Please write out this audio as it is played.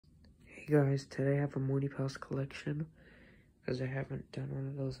Hey guys, today I have a Munipals collection because I haven't done one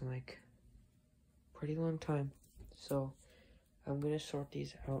of those in like a pretty long time. So I'm gonna sort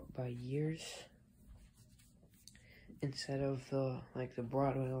these out by years instead of the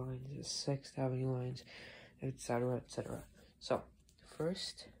Broadway lines, the 6th Avenue lines, etc., etc. So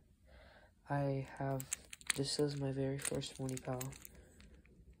first, this is my very first Munipal.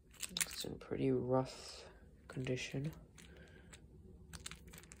 It's in pretty rough condition.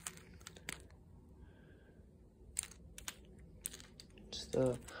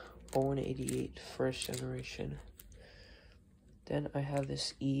 The 0188 first generation. Then I have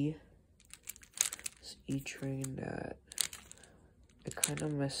this E train that I kind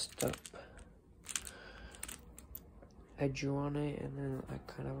of messed up. I drew on it and then I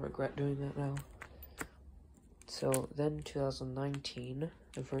kind of regret doing that now. So then 2019,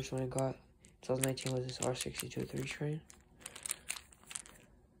 the first one I got, 2019 was this R62 3 train.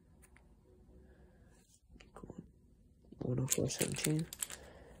 10417.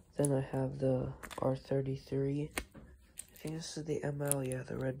 Then I have the R33. I think this is the ML, yeah,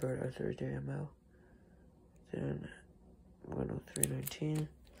 the Redbird R33 ML. Then 10319.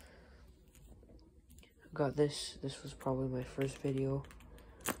 I got this. This was probably my first video.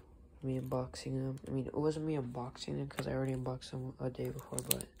 Me unboxing them. I mean, it wasn't me unboxing them because I already unboxed them a day before,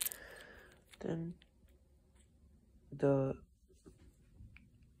 but then the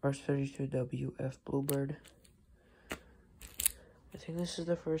R32WF Bluebird. I think this is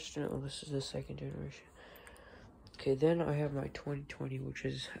the first, no, this is the second generation. Okay, then I have my 2020, which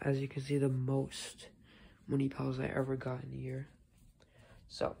is, as you can see, the most Munipals I ever got in a year.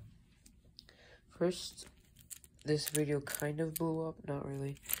 So, first, this video kind of blew up, not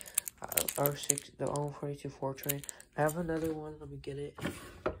really. R6, the R42 4 train. I have another one, let me get it.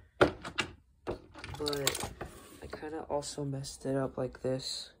 But I kind of also messed it up like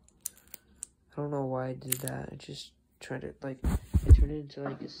this. I don't know why I did that. I just tried to, I turned it into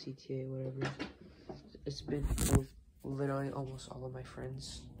like a CTA, whatever. It's been with literally almost all of my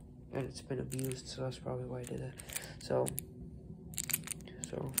friends, and it's been abused, so that's probably why I did that. So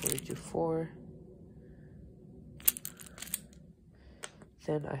 42.4.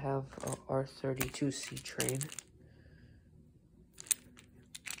 Then I have a R32C train.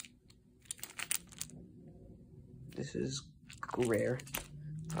 This is rare,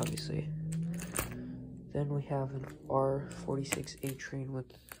 obviously. Then we have an R46A train with,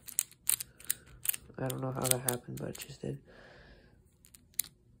 I don't know how that happened, but it just did.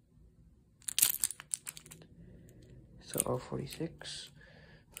 So R46,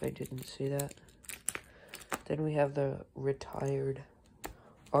 if I didn't say that. Then we have the retired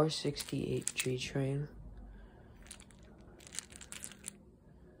R68G train.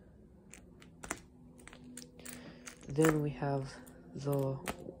 Then we have the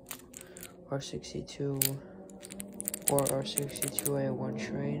R62 or R62A1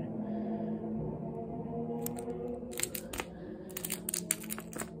 train.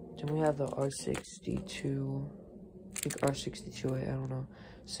 Then we have the R62, I think R62A, I don't know,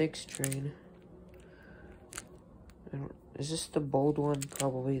 6 train. Is this the bold one?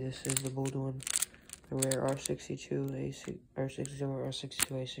 Probably this is the bold one. The rare R62A6, R62 or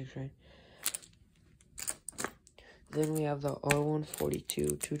R62A6 train. Then we have the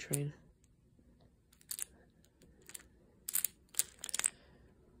R142 2 train.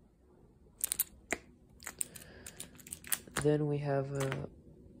 Then we have a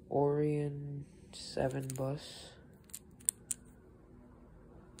Orion 7 bus.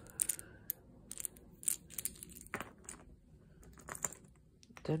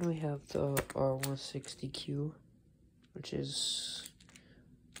 Then we have the R160Q, which is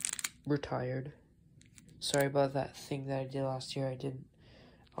retired. Sorry about that thing that I did last year.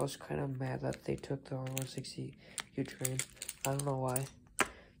 I was kind of mad that they took the R160Q train. I don't know why.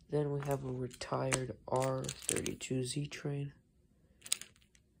 Then we have a retired R32Z train.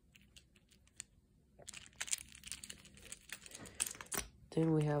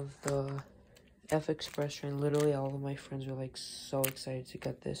 Then we have the F Express train. Literally all of my friends were like so excited to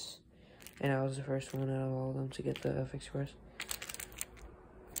get this. And I was the first one out of all of them to get the F Express.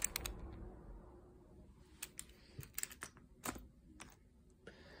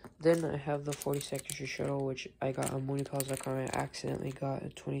 Then I have the 42nd Street Shuttle, which I got on Munipals.com. I accidentally got a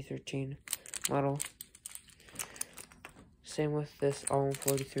 2013 model. Same with this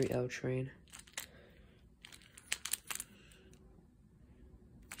R143L train.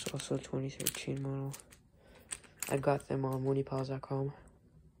 It's also a 2013 model. I got them on Munipals.com.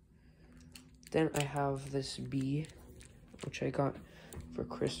 Then I have this B, which I got for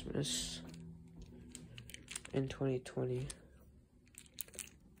Christmas in 2020.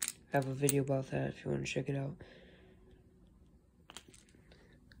 I have a video about that if you want to check it out.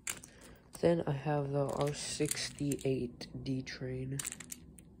 Then I have the R68D train.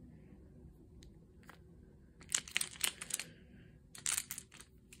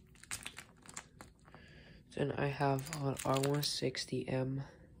 Then I have an R160M.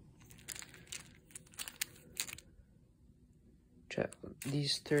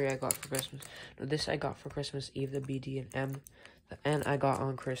 These three I got for Christmas. No, this I got for Christmas Eve, the BD and M. The N I got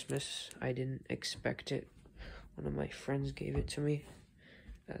on Christmas. I didn't expect it. One of my friends gave it to me.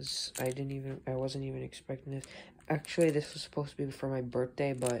 As I wasn't even expecting this. Actually, this was supposed to be for my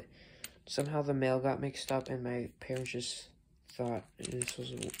birthday, but somehow the mail got mixed up and my parents just thought this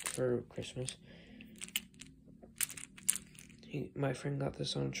was for Christmas. My friend got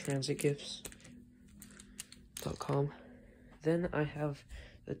this on transitgifts.com. Then I have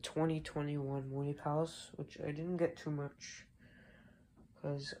the 2021 Munipals, which I didn't get too much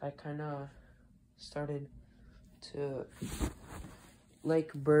because I kind of started to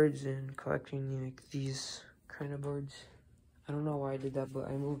like birds and collecting like these kind of birds. I don't know why I did that, but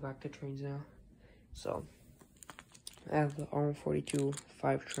I moved back to trains now. So I have the R142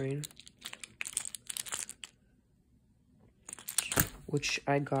 5 train, which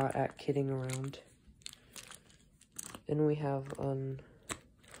I got at Kidding Around. Then we have an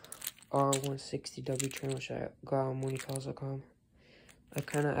R160W train, which I got on Munipals.com. I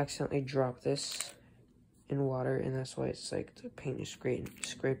kind of accidentally dropped this in water, and that's why it's like the paint is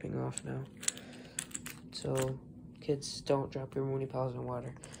scraping off now. So kids, don't drop your Munipals in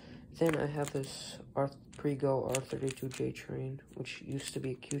water. Then I have this Prego R32J train, which used to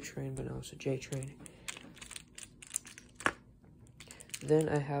be a Q train, but now it's a J train. Then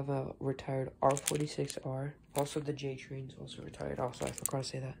I have a retired R46R. Also, the J train's also retired. Also, I forgot to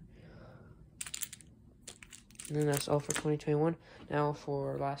say that. And then that's all for 2021. Now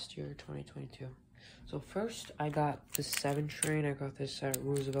for last year, 2022. So first, I got the 7 train. I got this at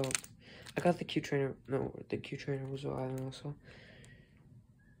Roosevelt. I got the Q train. No, the Q train at Roosevelt Island also.